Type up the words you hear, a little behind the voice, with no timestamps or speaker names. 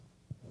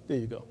There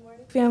you go.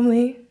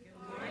 Family.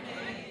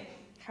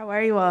 How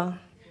are you all?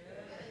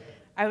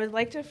 I would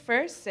like to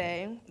first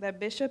say that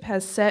Bishop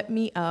has set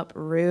me up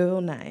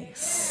real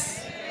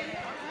nice.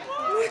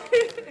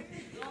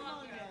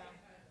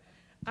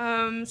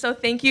 So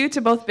thank you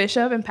to both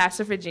Bishop and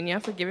Pastor Virginia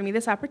for giving me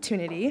this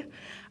opportunity.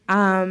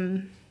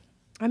 I'm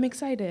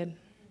excited.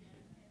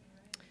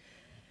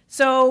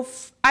 So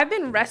I've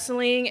been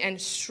wrestling and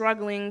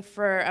struggling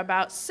for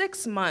about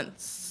 6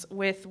 months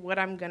with what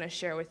I'm going to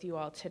share with you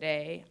all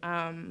today.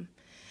 And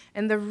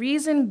the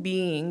reason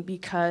being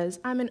because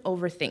I'm an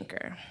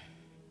overthinker.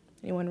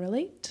 Anyone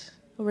relate?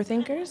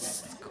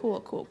 Overthinkers?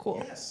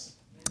 Cool.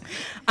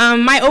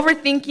 My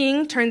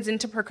overthinking turns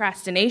into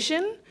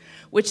procrastination,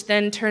 which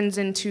then turns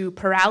into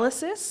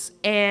paralysis,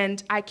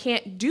 and I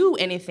can't do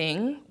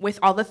anything with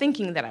all the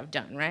thinking that I've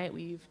done, right?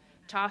 We've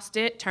tossed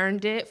it,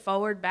 turned it,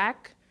 forward,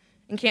 back,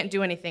 and can't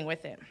do anything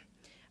with it.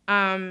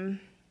 And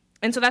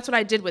so that's what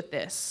I did with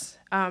this.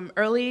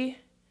 Early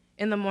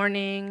in the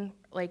morning,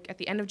 like at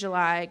the end of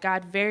July,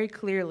 God very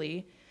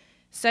clearly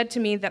said to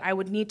me that I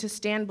would need to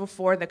stand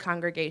before the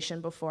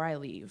congregation before I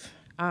leave.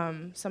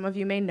 Some of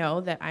you may know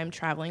that I'm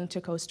traveling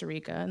to Costa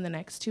Rica in the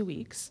next 2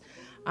 weeks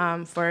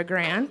for a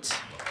grant.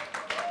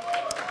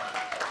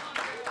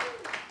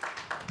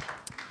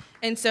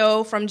 And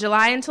so from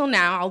July until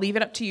now, I'll leave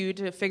it up to you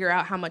to figure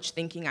out how much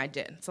thinking I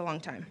did. It's a long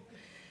time.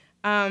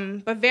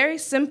 But very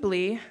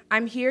simply,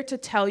 I'm here to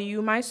tell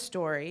you my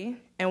story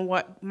and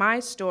what my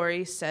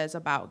story says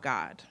about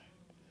God.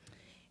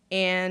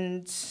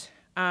 And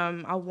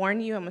I'll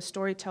warn you, I'm a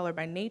storyteller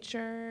by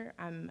nature,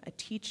 I'm a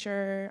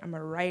teacher, I'm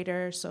a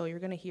writer, so you're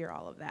going to hear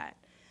all of that.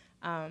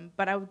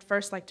 But I would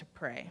first like to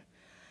pray.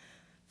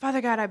 Father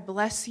God, I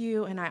bless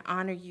you and I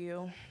honor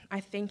you.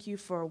 I thank you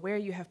for where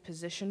you have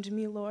positioned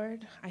me,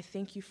 Lord. I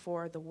thank you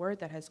for the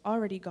word that has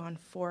already gone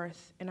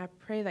forth, and I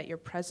pray that your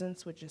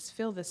presence would just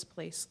fill this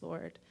place,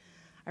 Lord.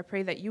 I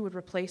pray that you would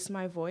replace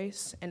my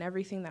voice, and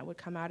everything that would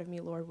come out of me,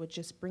 Lord, would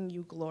just bring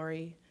you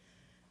glory.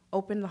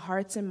 Open the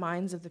hearts and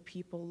minds of the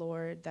people,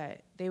 Lord,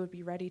 that they would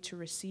be ready to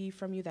receive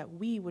from you, that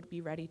we would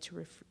be ready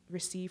to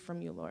receive from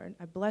you, Lord.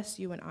 I bless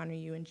you and honor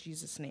you in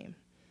Jesus' name.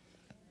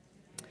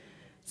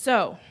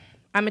 So,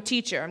 I'm a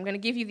teacher. I'm going to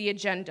give you the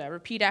agenda.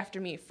 Repeat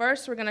after me.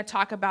 First, we're going to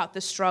talk about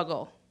the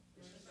struggle.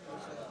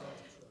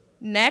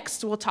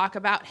 Next, we'll talk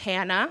about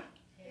Hannah.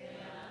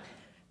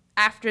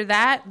 After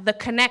that, the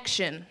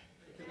connection.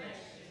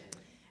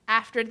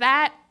 After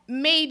that,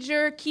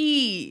 major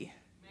key.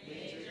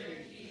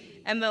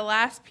 And the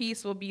last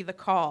piece will be the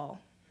call.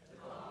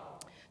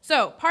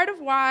 So, part of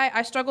why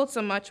I struggled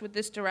so much with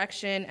this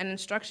direction and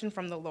instruction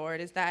from the Lord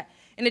is that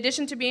in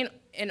addition to being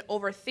an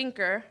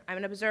overthinker, I'm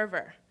an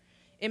observer.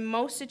 In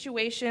most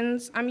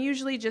situations, I'm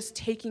usually just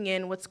taking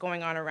in what's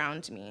going on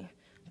around me,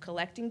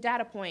 collecting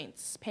data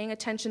points, paying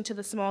attention to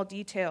the small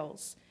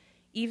details.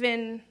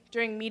 Even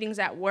during meetings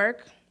at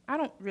work, I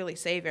don't really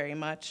say very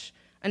much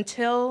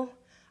until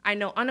I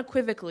know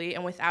unequivocally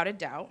and without a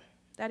doubt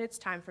that it's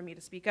time for me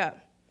to speak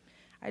up.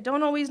 I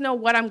don't always know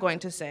what I'm going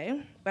to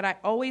say, but I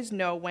always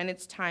know when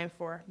it's time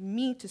for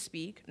me to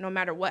speak, no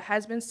matter what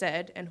has been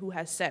said and who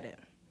has said it.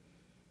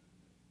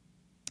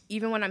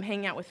 Even when I'm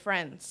hanging out with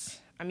friends,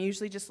 I'm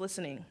usually just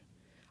listening.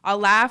 I'll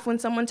laugh when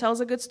someone tells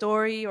a good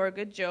story or a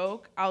good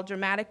joke. I'll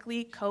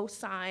dramatically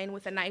co-sign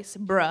with a nice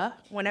bruh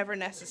whenever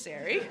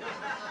necessary.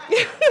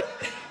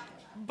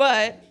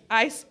 But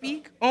I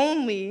speak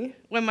only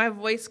when my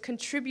voice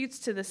contributes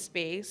to the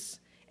space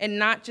and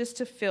not just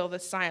to fill the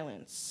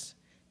silence.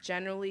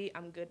 Generally,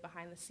 I'm good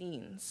behind the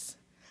scenes.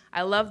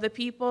 I love the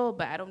people,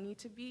 but I don't need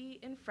to be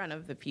in front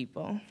of the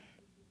people.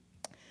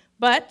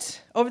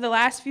 But over the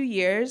last few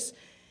years,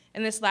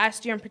 and this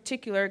last year in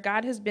particular,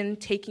 God has been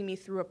taking me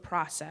through a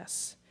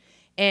process.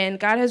 And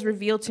God has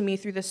revealed to me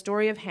through the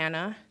story of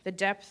Hannah the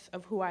depth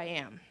of who I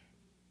am.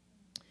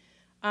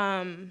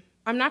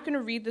 I'm not going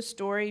to read the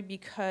story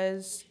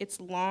because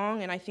it's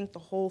long and I think the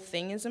whole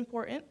thing is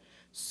important.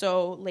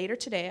 So later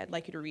today, I'd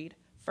like you to read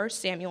 1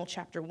 Samuel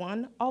chapter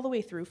 1 all the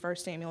way through 1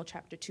 Samuel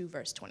chapter 2,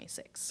 verse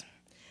 26.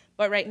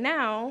 But right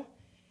now,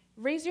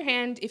 raise your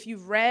hand if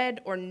you've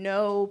read or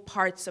know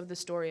parts of the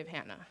story of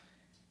Hannah.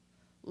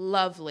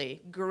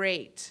 Lovely,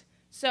 great.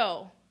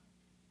 So,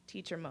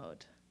 teacher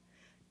mode.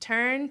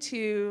 Turn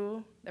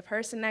to the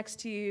person next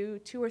to you,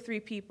 2 or 3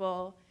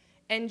 people,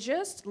 and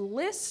just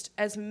list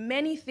as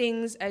many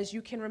things as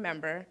you can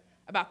remember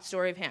about the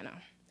story of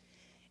Hannah.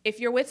 If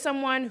you're with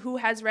someone who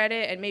has read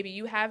it and maybe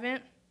you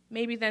haven't,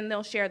 maybe then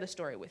they'll share the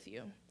story with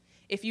you.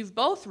 If you've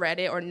both read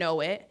it or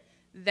know it,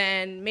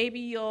 then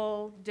maybe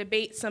you'll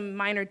debate some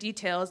minor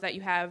details that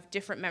you have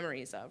different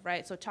memories of,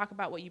 right? So talk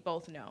about what you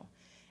both know.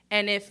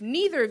 And if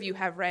neither of you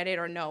have read it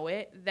or know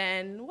it,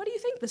 then what do you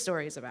think the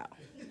story is about?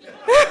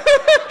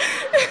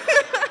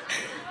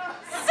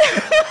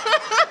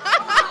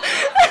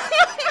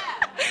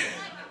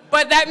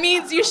 But that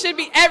means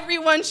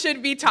everyone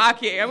should be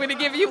talking. I'm going to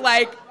give you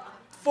like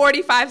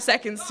 45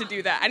 seconds to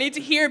do that. I need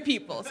to hear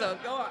people, so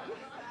go on.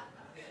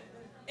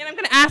 And I'm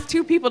going to ask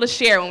 2 people to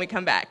share when we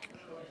come back.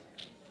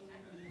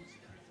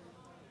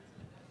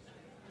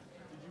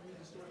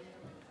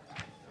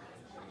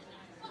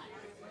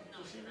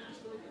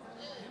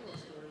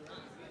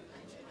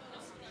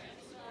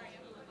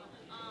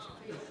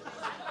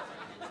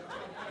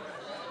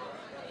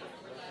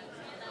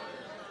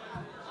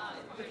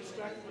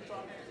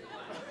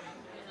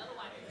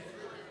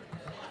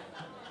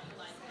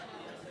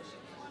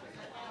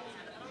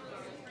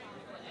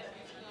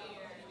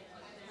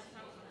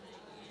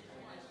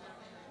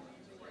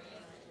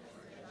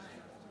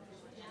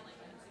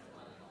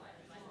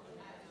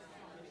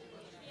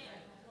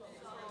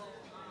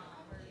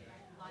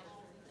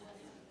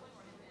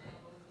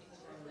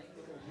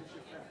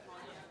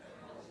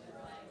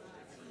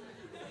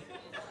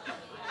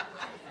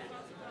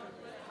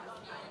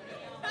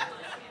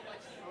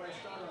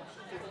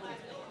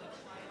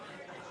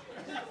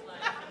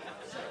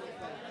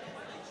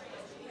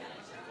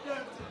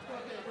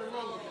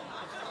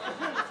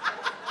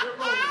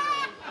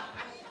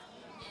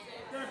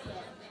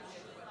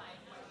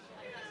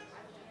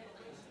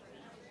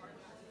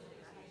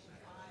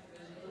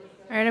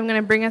 All right, I'm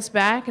going to bring us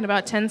back in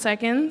about 10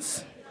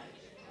 seconds.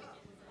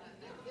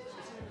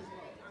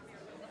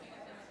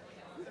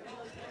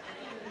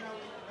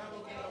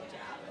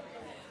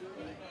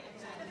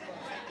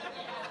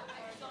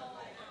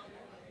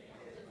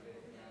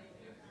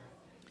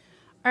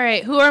 All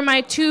right, who are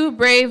my two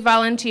brave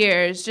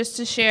volunteers just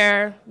to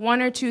share one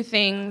or two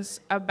things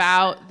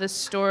about the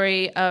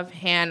story of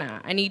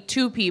Hannah? I need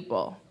two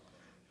people,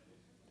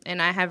 and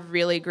I have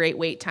really great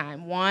wait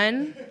time.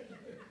 One,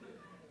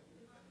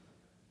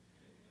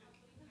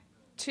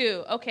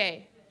 two,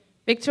 okay.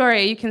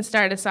 Victoria, you can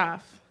start us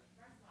off.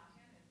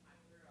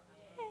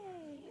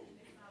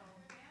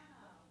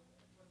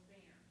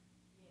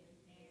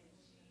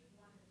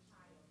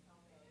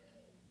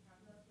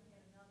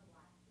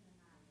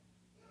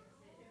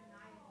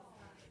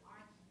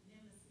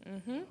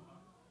 Mm-hmm.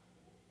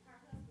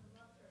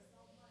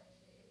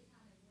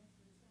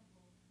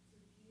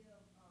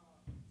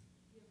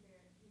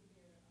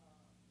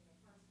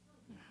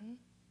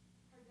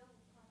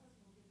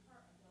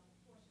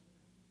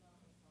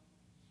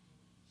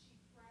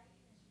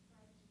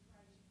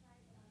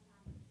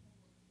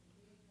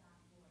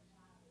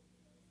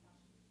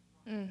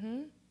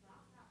 Mm-hmm.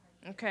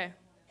 Okay.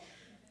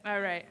 All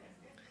right.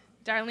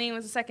 Darlene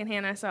was the second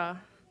hand I saw. Okay,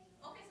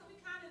 so we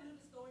kind of knew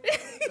the story.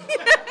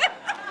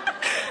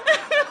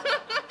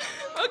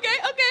 Okay,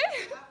 okay.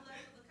 I've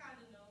left the kind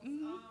of notes.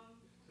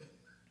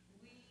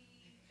 We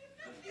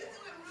confused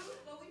it with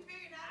Ruth, but we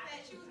figured out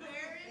that she was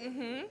barren.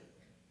 Mm-hmm.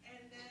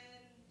 And then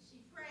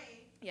she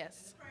prayed.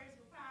 Yes. The prayers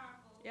were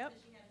powerful. Yep. So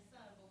she had a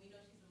son, but we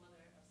know she's the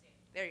mother of Samuel.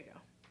 There you go.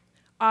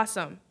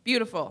 Awesome.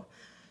 Beautiful.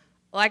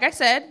 Like I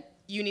said,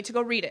 you need to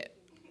go read it.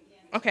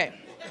 Okay.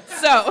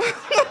 So,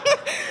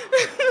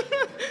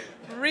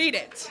 read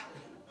it.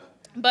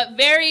 But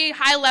very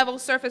high level,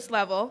 surface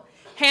level,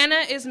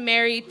 Hannah is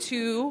married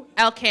to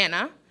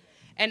Elkanah,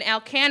 and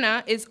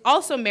Elkanah is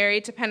also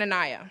married to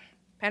Peninnah.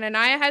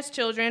 Peninnah has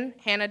children,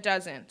 Hannah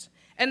doesn't.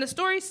 And the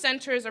story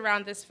centers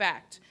around this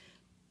fact.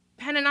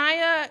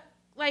 Peninnah,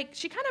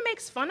 she kind of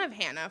makes fun of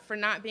Hannah for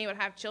not being able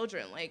to have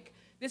children.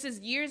 This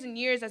is years and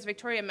years, as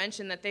Victoria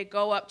mentioned, that they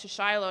go up to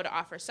Shiloh to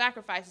offer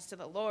sacrifices to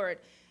the Lord.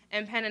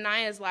 And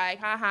Peninnah is like,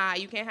 haha,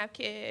 you can't have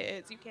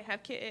kids, you can't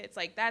have kids.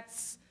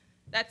 That's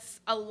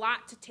a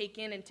lot to take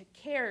in and to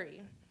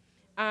carry.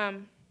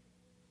 And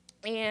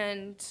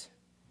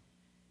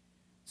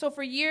so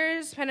for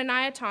years,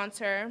 Peninnah taunts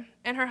her,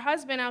 and her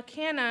husband,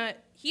 Elkanah,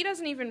 he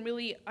doesn't even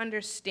really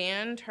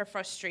understand her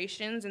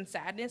frustrations and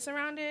sadness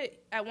around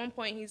it. At one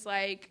point, he's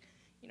like,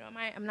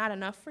 I'm not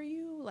enough for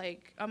you?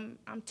 I'm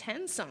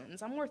 10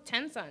 sons. I'm worth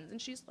 10 sons.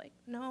 And she's like,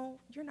 no,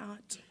 you're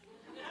not.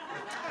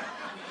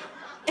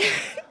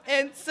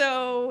 And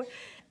so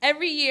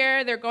every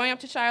year, they're going up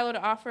to Shiloh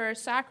to offer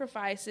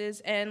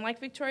sacrifices. And like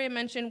Victoria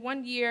mentioned,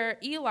 one year,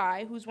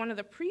 Eli, who's one of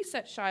the priests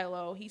at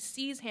Shiloh, he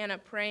sees Hannah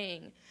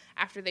praying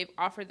after they've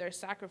offered their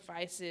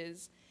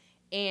sacrifices.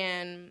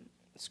 And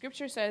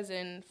Scripture says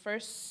in 1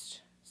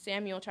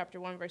 Samuel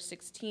chapter 1, verse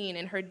 16,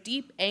 in her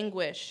deep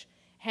anguish,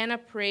 Hannah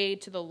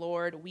prayed to the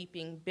Lord,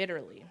 weeping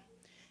bitterly.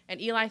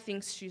 And Eli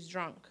thinks she's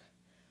drunk.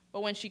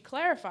 But when she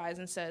clarifies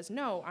and says,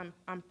 no,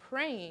 I'm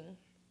praying,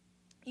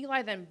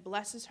 Eli then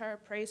blesses her,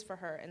 prays for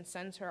her, and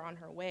sends her on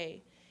her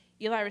way.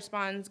 Eli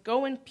responds,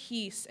 go in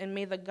peace, and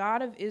may the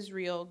God of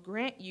Israel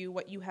grant you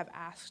what you have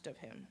asked of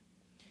him.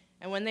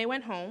 And when they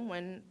went home,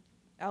 when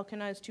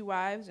Elkanah's two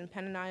wives and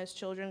Peninnah's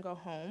children go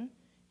home,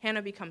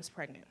 Hannah becomes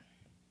pregnant.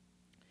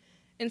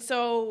 And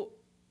so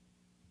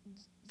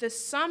the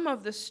sum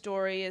of the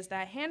story is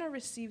that Hannah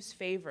receives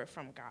favor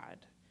from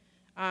God.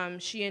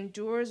 She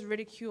endures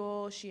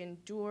ridicule, she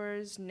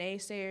endures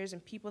naysayers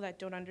and people that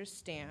don't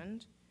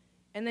understand.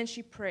 And then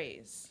she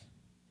prays.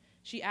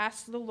 She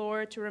asks the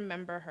Lord to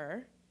remember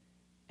her,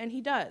 and he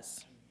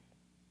does.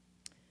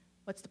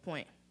 What's the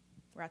point?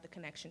 We're at the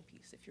connection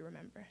piece, if you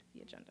remember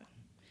the agenda.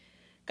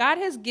 God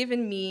has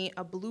given me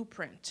a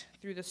blueprint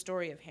through the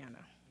story of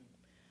Hannah.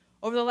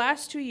 Over the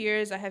last 2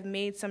 years, I have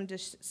made some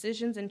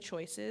decisions and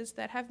choices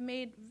that have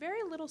made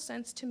very little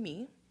sense to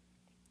me,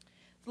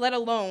 let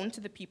alone to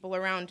the people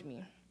around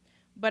me.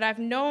 But I've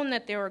known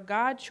that there are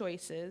God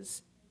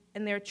choices,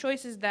 and there are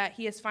choices that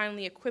he has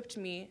finally equipped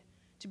me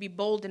to be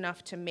bold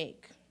enough to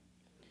make.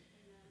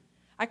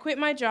 I quit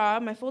my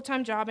job, my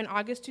full-time job, in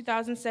August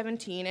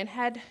 2017 and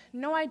had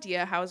no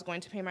idea how I was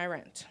going to pay my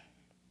rent.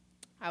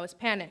 I was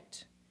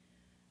panicked.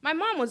 My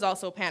mom was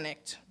also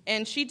panicked,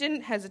 and she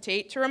didn't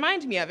hesitate to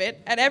remind me of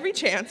it at every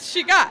chance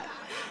she got.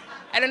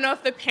 I don't know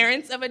if the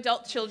parents of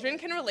adult children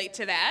can relate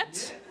to that.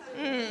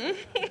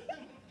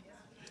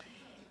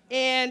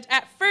 And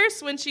at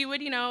first, when she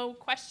would,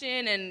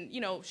 question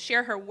and,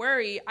 share her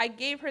worry, I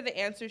gave her the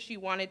answer she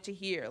wanted to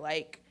hear.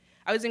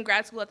 I was in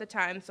grad school at the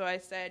time, so I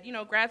said,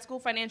 grad school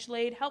financial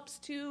aid helps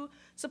to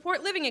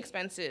support living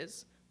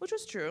expenses, which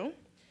was true.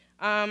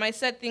 I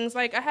said things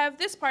like, I have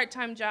this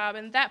part-time job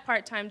and that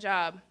part-time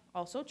job,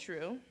 also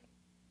true.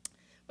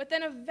 But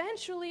then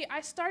eventually,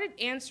 I started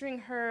answering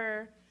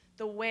her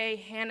the way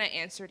Hannah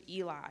answered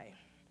Eli.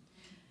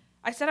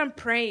 I said, I'm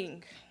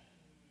praying.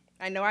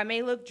 I know I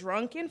may look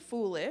drunk and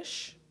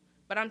foolish,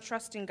 but I'm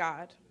trusting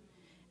God.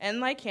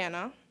 And like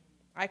Hannah,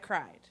 I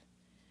cried.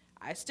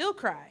 I still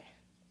cry,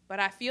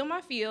 but I feel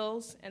my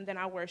feels, and then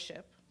I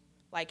worship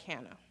like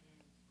Hannah.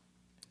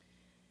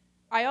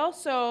 I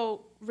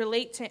also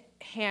relate to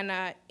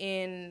Hannah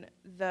in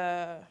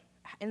that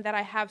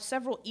I have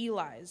several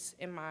Elis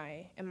in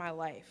my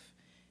life.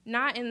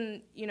 Not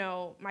in,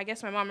 I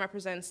guess my mom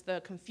represents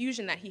the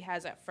confusion that he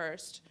has at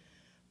first,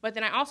 but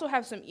then I also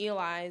have some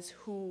Elis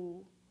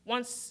who,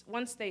 once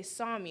they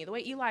saw me, the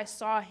way Eli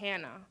saw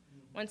Hannah,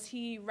 once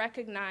he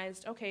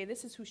recognized, okay,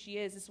 this is who she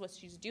is, this is what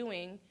she's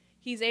doing,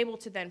 he's able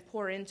to then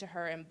pour into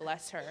her and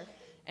bless her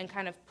and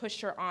kind of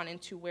push her on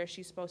into where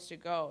she's supposed to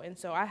go. And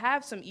so I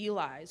have some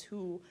Elis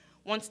who,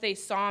 once they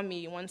saw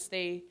me, once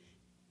they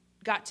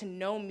got to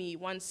know me,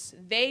 once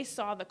they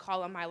saw the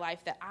call on my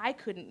life that I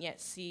couldn't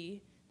yet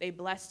see, they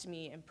blessed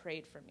me and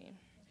prayed for me.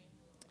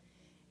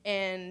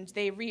 And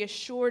they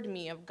reassured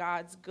me of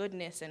God's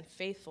goodness and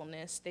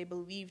faithfulness. They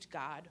believed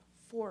God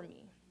for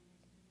me.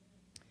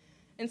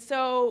 And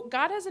so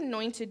God has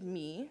anointed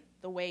me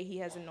the way he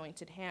has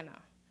anointed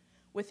Hannah,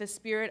 with a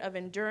spirit of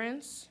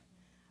endurance,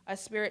 a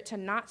spirit to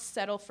not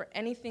settle for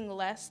anything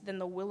less than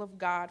the will of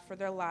God for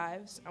their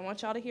lives. I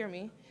want y'all to hear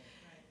me.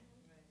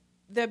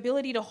 The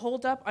ability to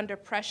hold up under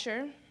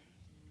pressure,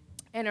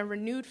 and a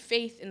renewed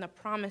faith in the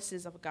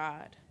promises of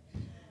God.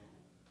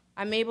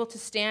 I'm able to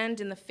stand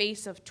in the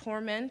face of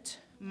torment,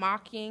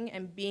 mocking,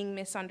 and being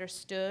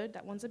misunderstood.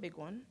 That one's a big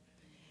one.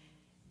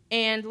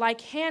 And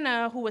like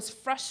Hannah, who was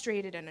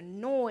frustrated and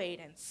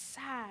annoyed and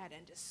sad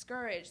and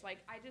discouraged, I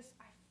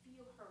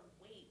feel her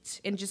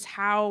weight and just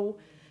how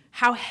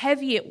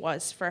heavy it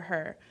was for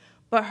her.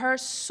 But her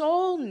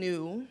soul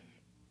knew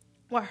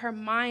what her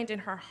mind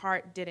and her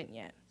heart didn't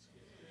yet.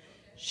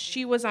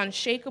 She was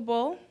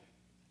unshakable,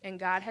 and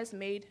God has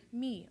made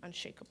me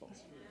unshakable.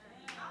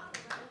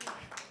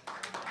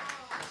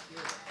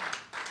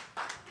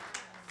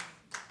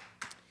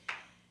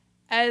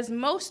 As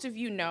most of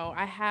you know,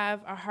 I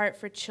have a heart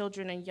for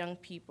children and young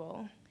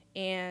people,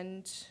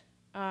 and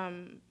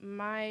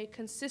my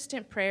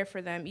consistent prayer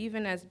for them,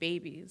 even as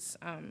babies,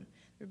 there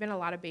have been a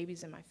lot of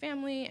babies in my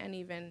family and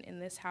even in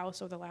this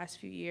house over the last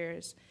few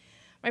years.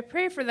 My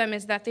prayer for them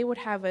is that they would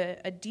have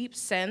a deep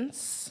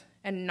sense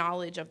and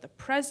knowledge of the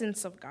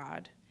presence of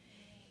God,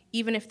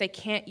 even if they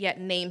can't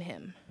yet name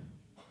him.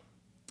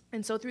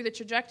 And so through the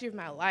trajectory of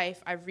my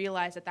life, I've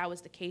realized that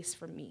was the case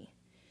for me.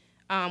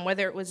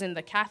 Whether it was in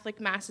the Catholic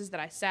masses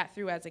that I sat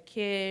through as a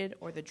kid,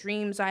 or the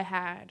dreams I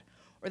had,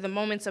 or the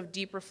moments of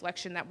deep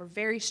reflection that were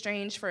very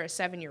strange for a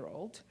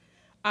 7-year-old,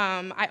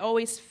 I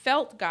always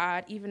felt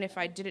God even if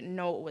I didn't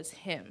know it was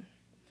him.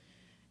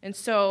 And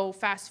so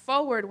fast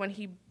forward, when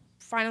he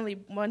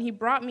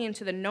brought me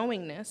into the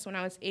knowingness, when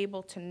I was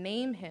able to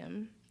name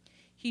him,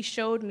 he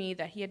showed me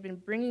that he had been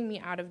bringing me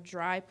out of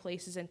dry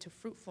places into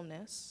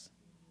fruitfulness,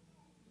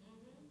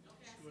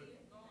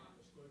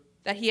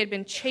 that he had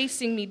been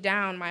chasing me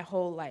down my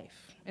whole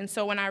life. And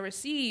so when I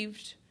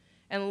received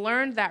and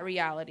learned that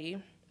reality,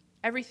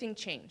 everything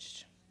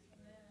changed.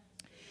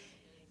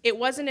 It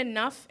wasn't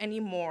enough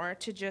anymore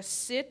to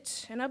just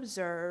sit and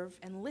observe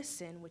and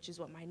listen, which is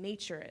what my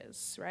nature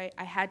is, right?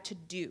 I had to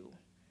do.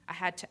 I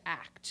had to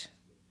act.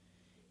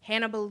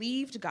 Hannah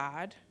believed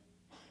God,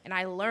 and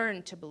I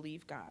learned to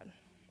believe God.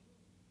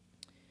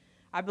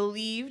 I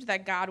believed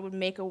that God would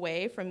make a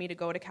way for me to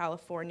go to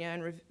California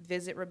and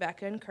visit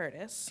Rebecca and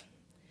Curtis.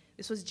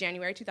 This was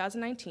January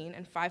 2019,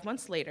 and 5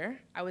 months later,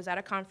 I was at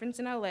a conference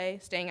in LA,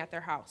 staying at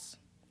their house.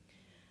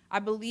 I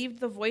believed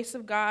the voice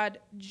of God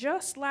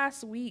just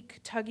last week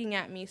tugging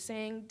at me,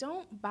 saying,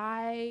 don't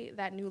buy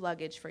that new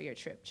luggage for your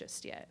trip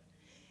just yet.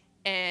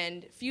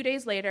 And a few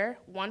days later,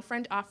 one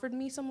friend offered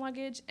me some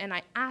luggage, and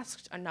I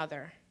asked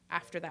another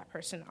after that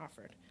person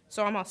offered.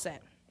 So I'm all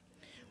set.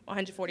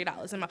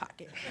 $140 in my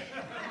pocket.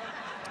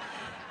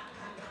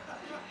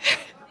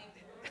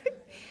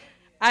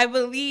 I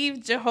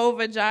believed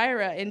Jehovah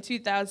Jireh in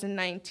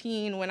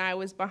 2019 when I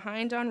was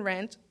behind on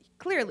rent.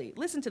 Clearly,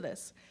 listen to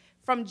this.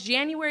 From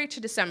January to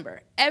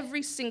December,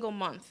 every single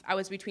month, I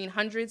was between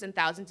hundreds and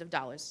thousands of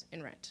dollars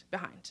in rent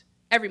behind.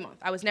 Every month.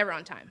 I was never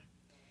on time.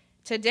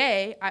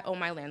 Today, I owe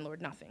my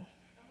landlord nothing.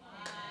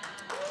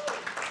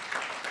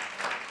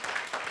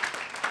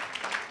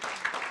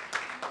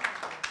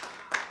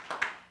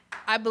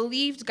 I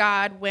believed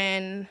God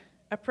when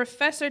a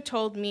professor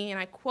told me, and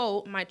I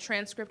quote, my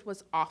transcript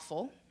was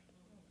awful,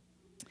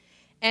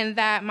 and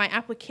that my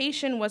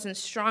application wasn't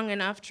strong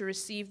enough to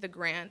receive the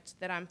grant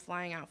that I'm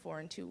flying out for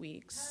in 2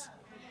 weeks.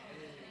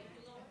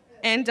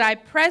 And I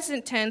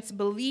present tense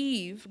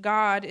believe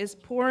God is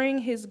pouring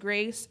his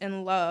grace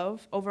and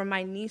love over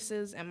my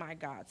nieces and my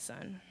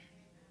godson.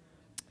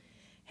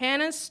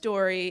 Hannah's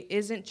story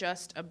isn't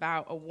just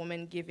about a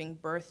woman giving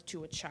birth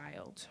to a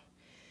child.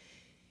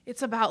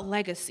 It's about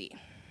legacy.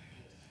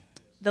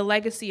 The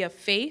legacy of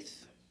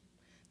faith,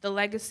 the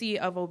legacy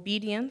of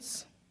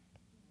obedience.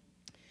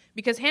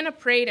 Because Hannah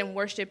prayed and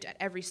worshiped at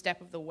every step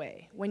of the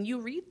way. When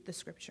you read the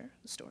scripture,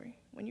 the story,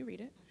 when you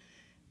read it,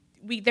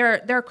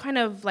 there are kind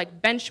of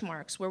like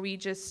benchmarks where we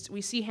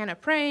see Hannah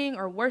praying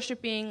or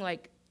worshiping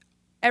like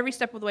every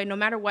step of the way, no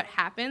matter what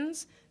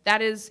happens,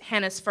 that is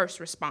Hannah's first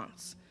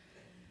response.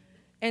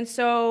 And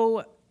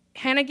so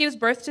Hannah gives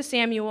birth to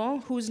Samuel,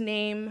 whose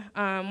name,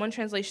 one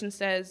translation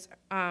says,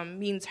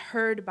 means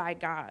heard by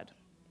God.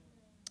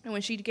 And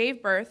when she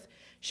gave birth,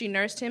 she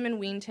nursed him and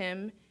weaned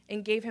him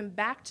and gave him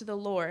back to the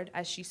Lord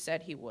as she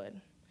said he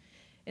would.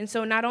 And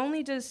so not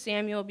only does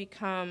Samuel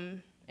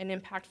become an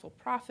impactful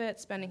prophet,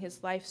 spending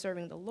his life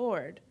serving the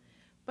Lord,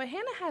 but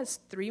Hannah has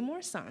 3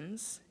 more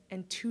sons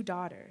and 2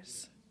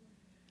 daughters.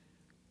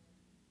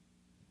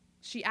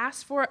 She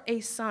asked for a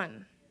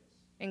son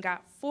and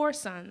got 4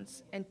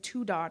 sons and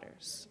 2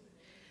 daughters.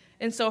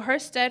 And so her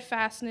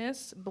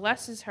steadfastness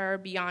blesses her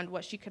beyond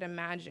what she could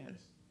imagine.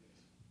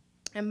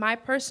 And my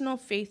personal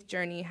faith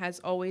journey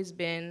has always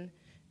been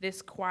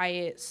this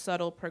quiet,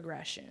 subtle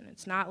progression.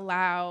 It's not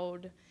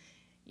loud.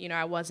 You know,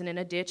 I wasn't in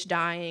a ditch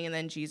dying and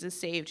then Jesus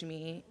saved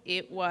me.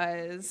 It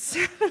was,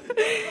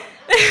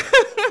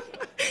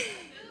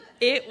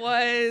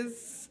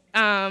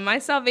 my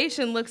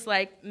salvation looks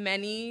like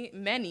many,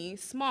 many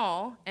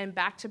small and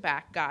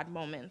back-to-back God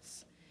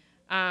moments.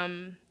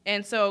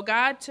 And so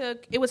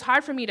it was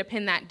hard for me to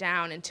pin that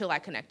down until I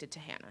connected to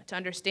Hannah, to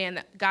understand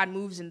that God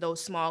moves in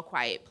those small,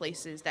 quiet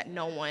places that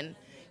no one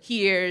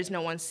hears,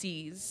 no one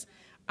sees.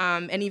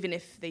 And even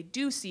if they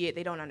do see it,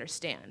 they don't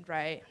understand,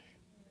 right?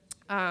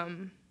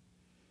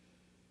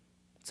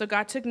 So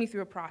God took me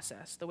through a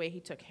process, the way he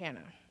took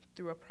Hannah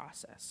through a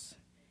process.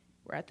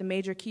 We're at the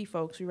major key,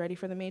 folks. We ready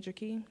for the major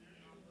key?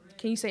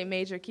 Can you say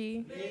major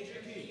key? Major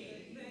key.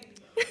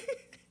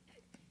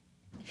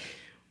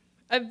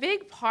 A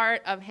big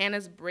part of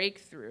Hannah's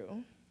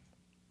breakthrough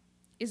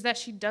is that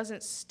she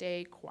doesn't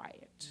stay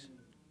quiet.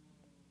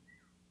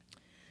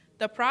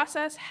 The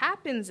process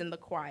happens in the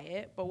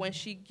quiet, but when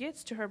she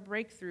gets to her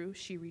breakthrough,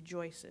 she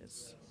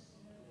rejoices.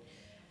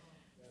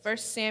 1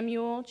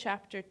 Samuel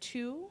chapter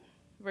 2,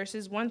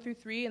 verses 1 through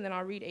 3, and then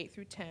I'll read 8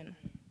 through 10.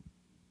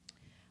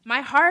 My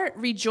heart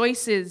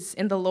rejoices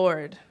in the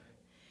Lord.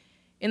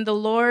 In the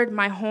Lord,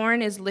 my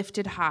horn is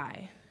lifted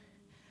high.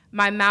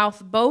 My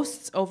mouth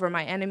boasts over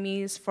my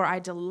enemies, for I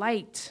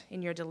delight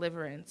in your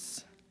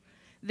deliverance.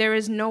 There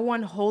is no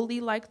one holy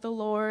like the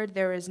Lord.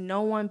 There is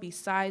no one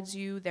besides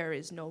you. There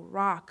is no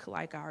rock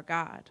like our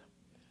God.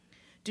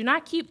 Do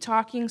not keep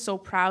talking so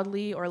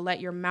proudly or let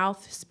your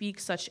mouth speak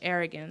such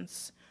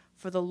arrogance,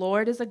 for the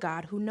Lord is a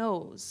God who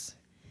knows,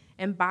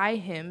 and by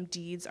him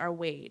deeds are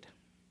weighed.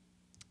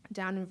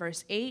 Down in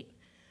verse 8,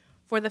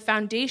 for the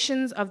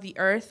foundations of the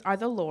earth are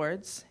the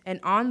Lord's,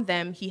 and on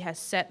them he has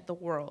set the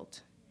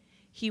world.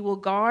 He will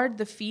guard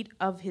the feet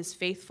of his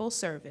faithful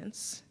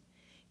servants.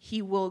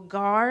 He will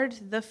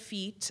guard the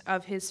feet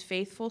of his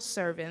faithful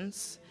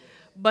servants,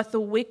 but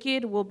the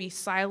wicked will be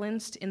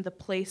silenced in the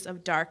place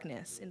of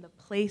darkness, in the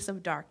place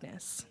of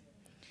darkness.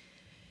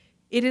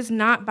 It is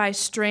not by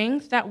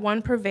strength that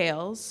one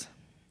prevails.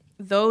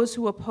 Those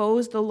who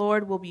oppose the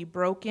Lord will be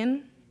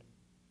broken.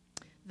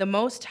 The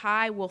Most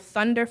High will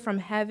thunder from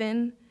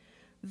heaven.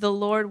 The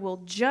Lord will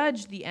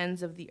judge the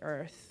ends of the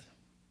earth.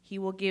 He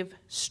will give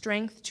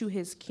strength to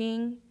his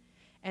king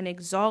and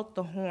exalt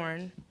the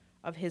horn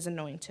of his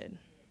anointed.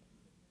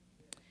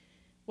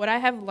 What I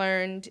have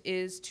learned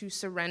is to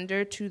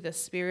surrender to the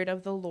Spirit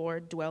of the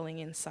Lord dwelling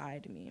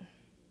inside me.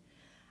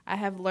 I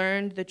have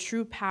learned the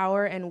true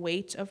power and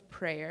weight of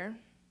prayer.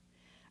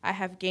 I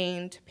have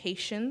gained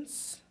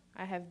patience.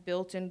 I have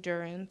built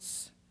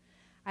endurance.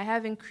 I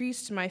have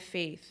increased my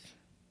faith.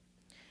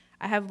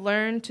 I have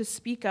learned to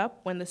speak up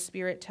when the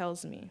Spirit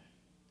tells me.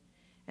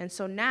 And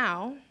so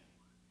now,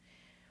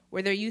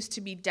 where there used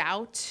to be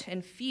doubt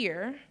and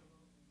fear,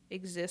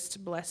 exists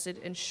blessed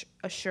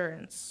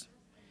assurance.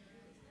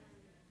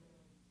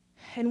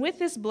 And with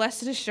this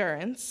blessed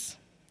assurance,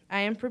 I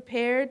am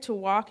prepared to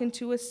walk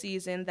into a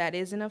season that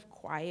isn't of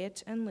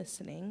quiet and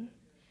listening,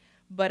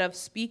 but of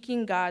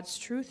speaking God's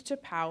truth to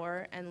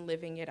power and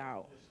living it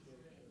out.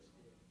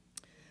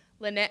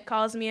 Lynette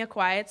calls me a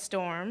quiet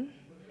storm.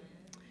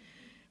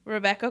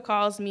 Rebecca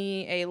calls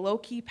me a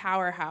low-key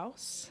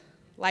powerhouse,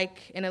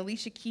 like an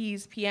Alicia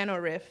Keys piano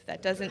riff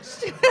that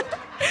doesn't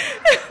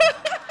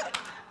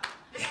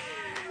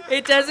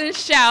it doesn't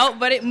shout,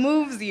 but it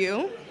moves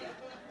you.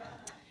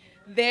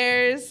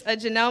 There's a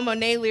Janelle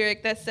Monáe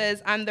lyric that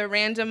says, I'm the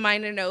random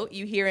minor note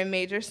you hear in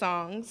major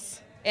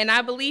songs, and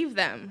I believe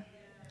them.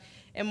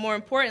 And more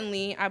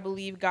importantly, I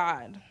believe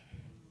God.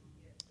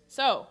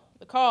 So,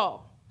 the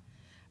call.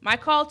 My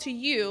call to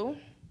you,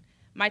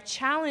 my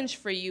challenge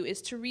for you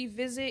is to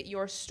revisit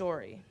your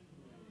story.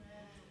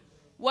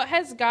 What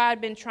has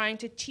God been trying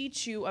to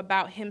teach you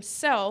about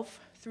himself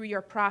through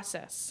your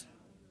process?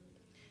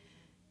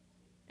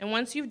 And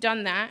once you've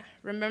done that,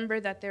 remember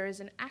that there is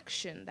an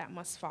action that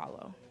must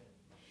follow.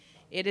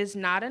 It is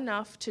not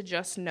enough to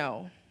just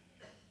know.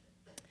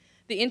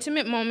 The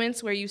intimate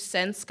moments where you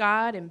sense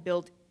God and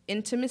build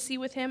intimacy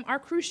with him are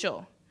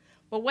crucial.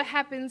 But what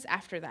happens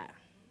after that?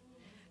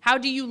 How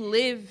do you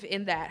live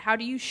in that? How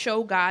do you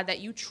show God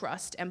that you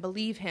trust and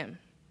believe him?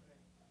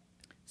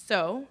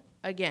 So,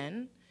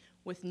 again,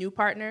 with new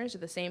partners, or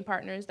the same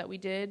partners that we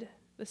did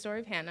the story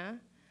of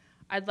Hannah,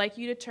 I'd like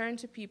you to turn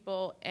to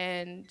people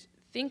and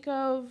think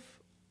of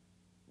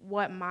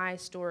what my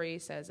story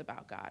says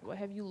about God. What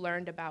have you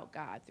learned about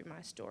God through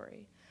my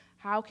story?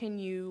 How do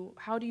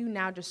you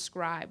now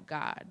describe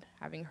God,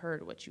 having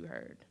heard what you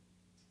heard?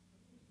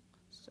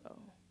 So,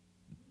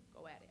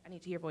 go at it. I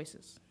need to hear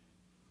voices.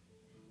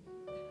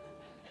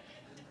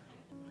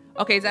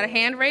 Okay, is that a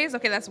hand raise?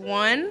 Okay, that's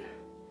one.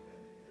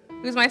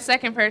 Who's my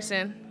second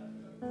person?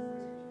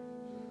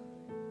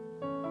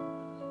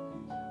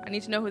 I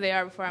need to know who they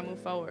are before I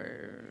move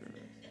forward.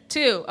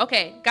 Two.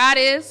 Okay, God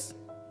is?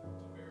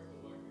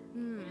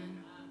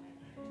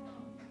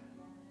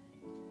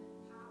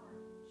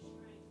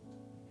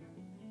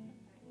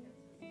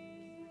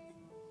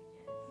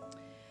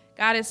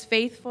 God is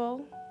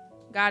faithful.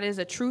 God is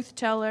a truth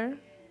teller.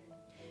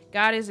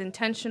 God is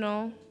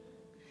intentional.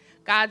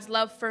 God's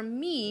love for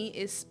me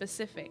is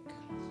specific.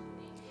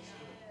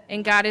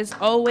 And God is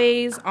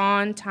always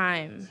on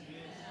time.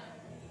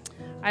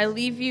 I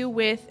leave you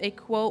with a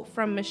quote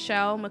from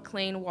Michelle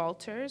McLean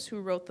Walters,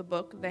 who wrote the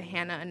book, The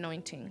Hannah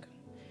Anointing.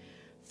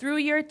 Through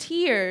your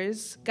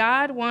tears,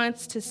 God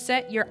wants to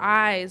set your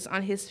eyes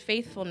on his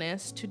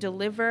faithfulness to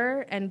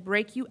deliver and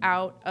break you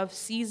out of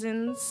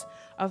seasons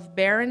of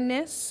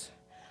barrenness,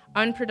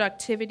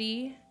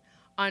 unproductivity,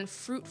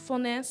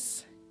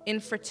 unfruitfulness,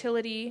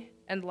 infertility,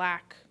 and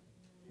lack.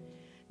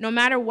 No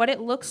matter what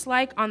it looks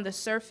like on the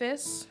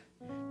surface,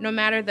 no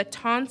matter the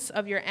taunts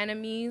of your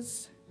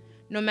enemies,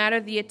 no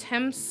matter the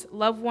attempts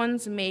loved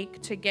ones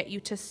make to get you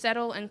to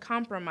settle and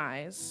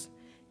compromise,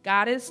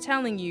 God is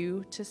telling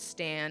you to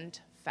stand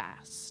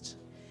fast.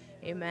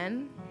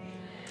 Amen.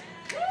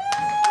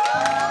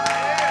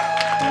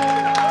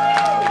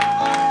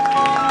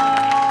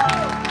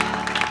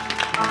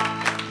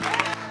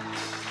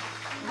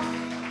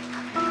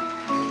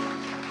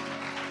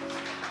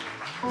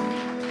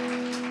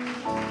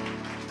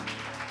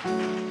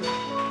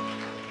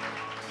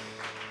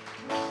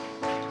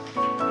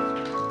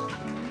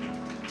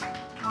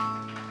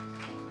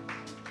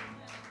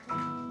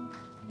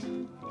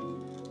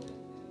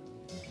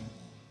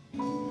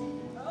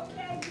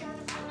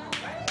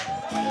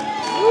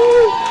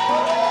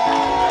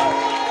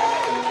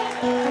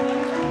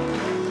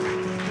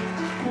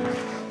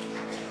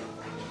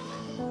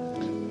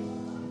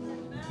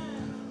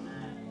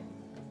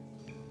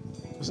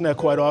 Isn't that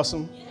quite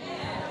awesome?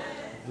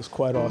 It's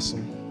quite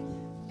awesome.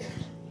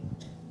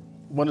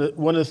 One of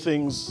the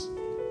things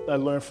I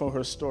learned from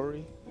her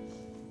story,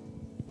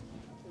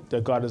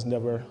 that God is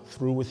never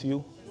through with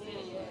you.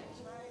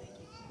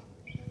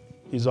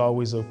 He's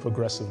always a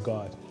progressive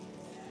God.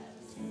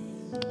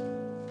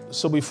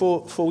 So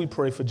before we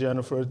pray for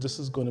Jennifer, this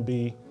is going to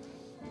be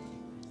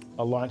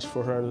a launch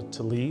for her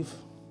to leave.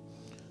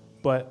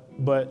 But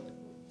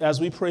as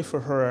we pray for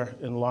her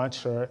and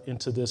launch her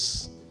into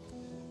this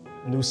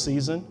new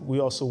season, we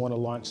also want to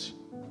launch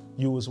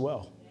you as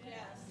well.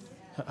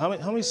 Yes. How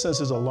many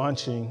senses are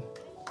launching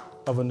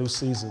of a new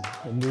season,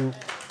 a new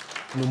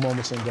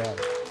moments in God?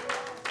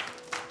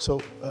 So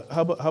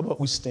how about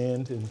we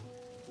stand and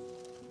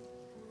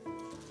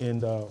I'm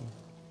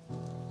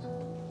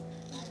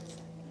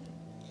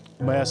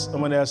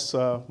going to ask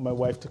my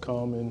wife to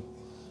come and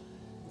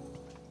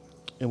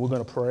we're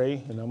going to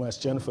pray, and I'm going to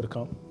ask Jennifer to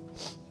come.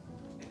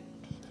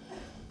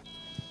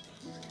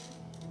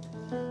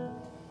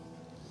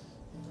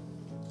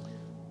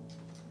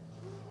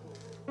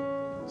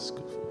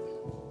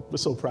 We're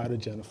so proud of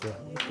Jennifer.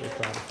 We're so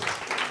proud of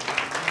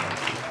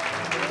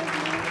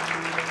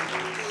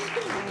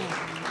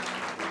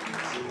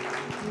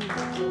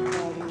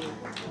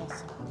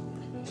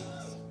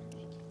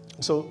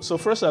her. So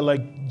first I'd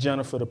like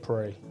Jennifer to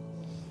pray.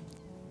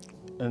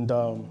 And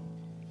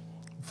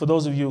for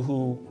those of you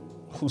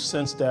who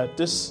sense that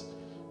this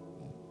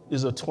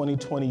is a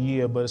 2020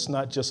 year, but it's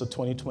not just a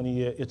 2020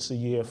 year, it's a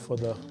year for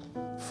the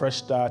fresh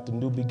start, the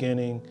new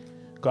beginning,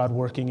 God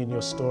working in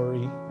your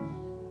story,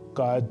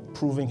 God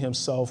proving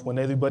himself when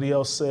everybody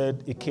else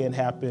said it can't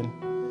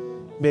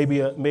happen.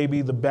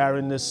 Maybe the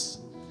barrenness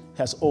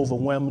has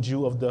overwhelmed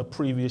you of the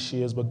previous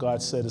years, but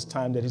God said it's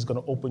time that he's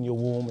going to open your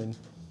womb and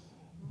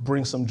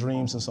bring some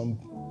dreams and some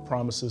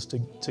promises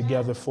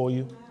together for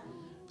you.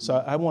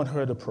 So I want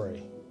her to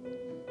pray.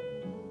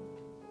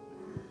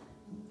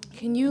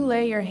 Can you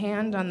lay your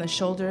hand on the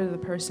shoulder of the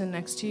person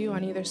next to you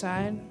on either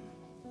side?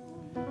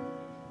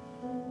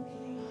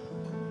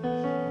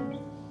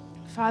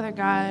 Father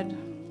God,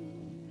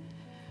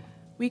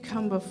 we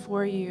come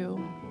before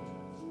you,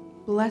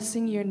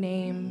 blessing your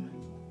name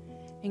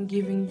and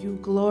giving you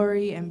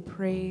glory and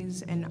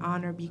praise and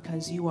honor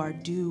because you are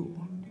due.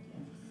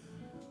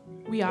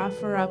 We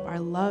offer up our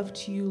love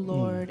to you,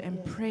 Lord,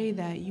 and pray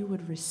that you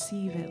would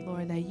receive it,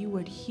 Lord, that you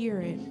would hear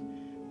it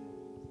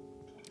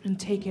and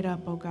take it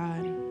up, oh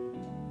God.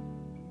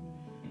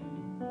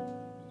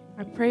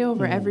 I pray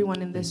over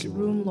everyone in this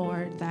room,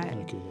 Lord,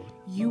 that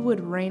you would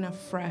reign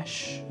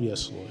afresh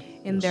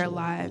in their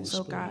lives,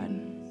 oh God.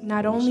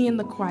 Not only in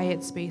the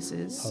quiet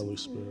spaces, Holy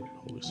Spirit.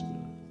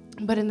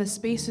 but in the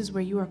spaces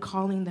where you are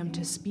calling them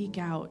to speak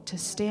out, to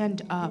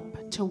stand up,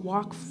 to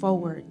walk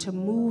forward, to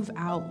move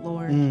out,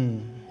 Lord.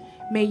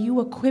 May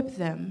you equip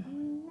them.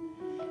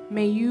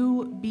 May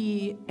you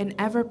be an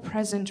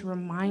ever-present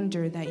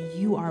reminder that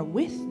you are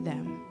with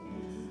them.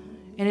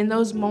 And in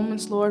those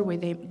moments, Lord,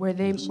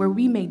 where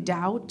we may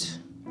doubt,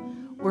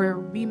 where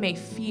we may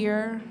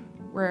fear,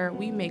 where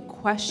we may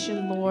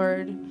question,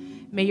 Lord,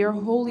 may your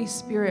Holy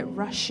Spirit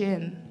rush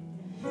in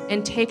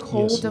and take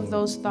hold of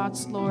those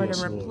thoughts, Lord,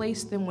 and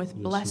replace them with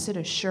blessed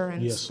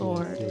assurance,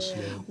 Lord,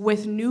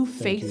 with new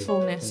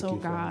faithfulness, oh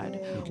God,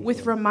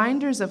 with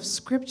reminders of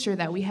Scripture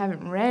that we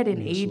haven't read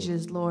in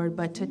ages, Lord,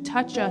 but to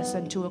touch us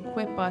and to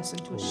equip us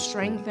and to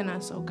strengthen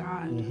us, oh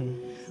God.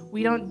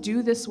 We don't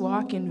do this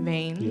walk in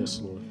vain.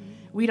 Yes, Lord.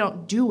 We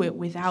don't do it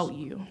without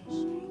you.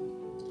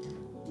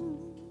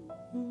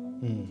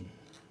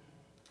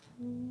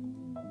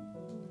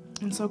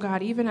 And so,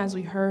 God, even as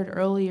we heard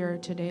earlier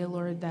today,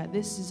 Lord, that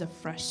this is a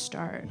fresh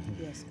start.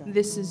 Yes, God.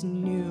 This is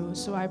new.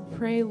 So I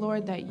pray,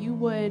 Lord, that you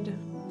would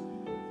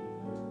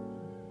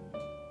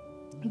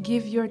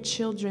give your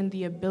children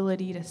the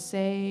ability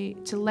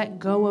to let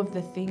go of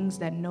the things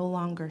that no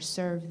longer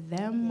serve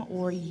them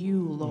or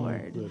you,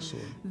 Lord. Yes,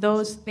 Lord.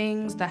 Those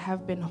things that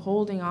have been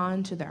holding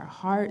on to their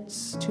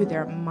hearts, to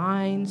their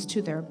minds,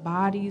 to their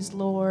bodies,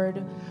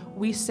 Lord.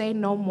 We say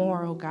no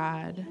more, oh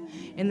God.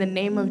 In the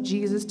name of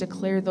Jesus,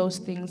 declare those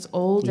things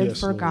old and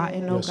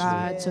forgotten, oh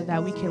God, so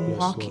that we can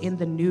walk in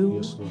the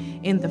new,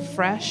 in the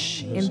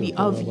fresh, in the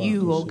of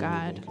you, oh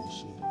God.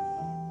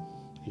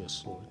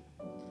 Yes, Lord.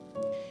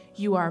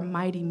 You are a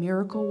mighty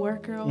miracle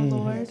worker, oh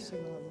Lord.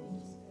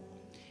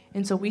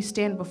 And so we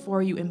stand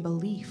before you in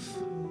belief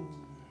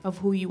of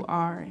who you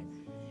are,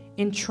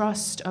 in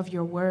trust of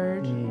your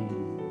word. Thank you,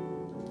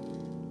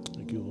 Lord.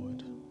 Thank you,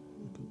 Lord.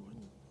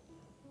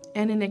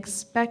 And in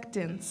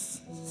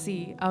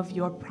expectancy of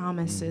your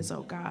promises,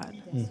 oh God.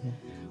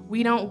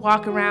 We don't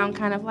walk around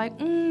kind of like,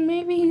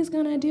 maybe he's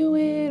going to do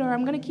it, or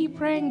I'm going to keep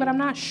praying, but I'm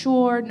not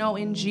sure. No,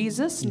 in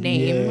Jesus'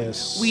 name,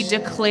 we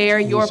declare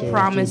your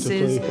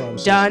promises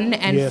done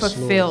and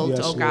fulfilled,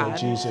 oh God.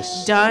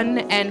 Jesus. Done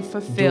and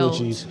fulfilled.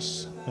 Do it,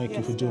 Jesus. Thank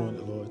you for doing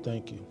it, Lord.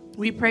 Thank you.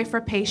 We pray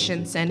for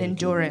patience and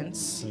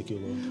endurance. Thank you,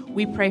 Lord.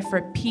 We pray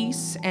for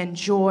peace and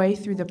joy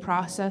through the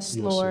process,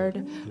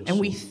 Lord. And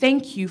we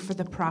thank you for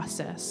the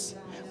process.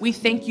 We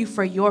thank you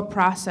for your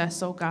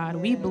process, oh God.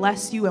 We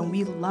bless you and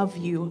we love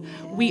you.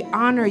 We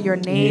honor your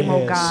name,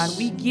 oh God.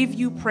 We give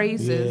you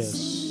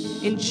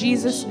praises. In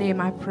Jesus'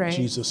 name I pray.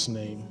 Jesus'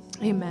 name.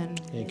 Amen.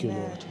 Thank you,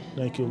 Lord.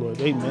 Thank you,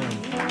 Lord.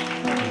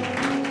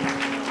 Amen.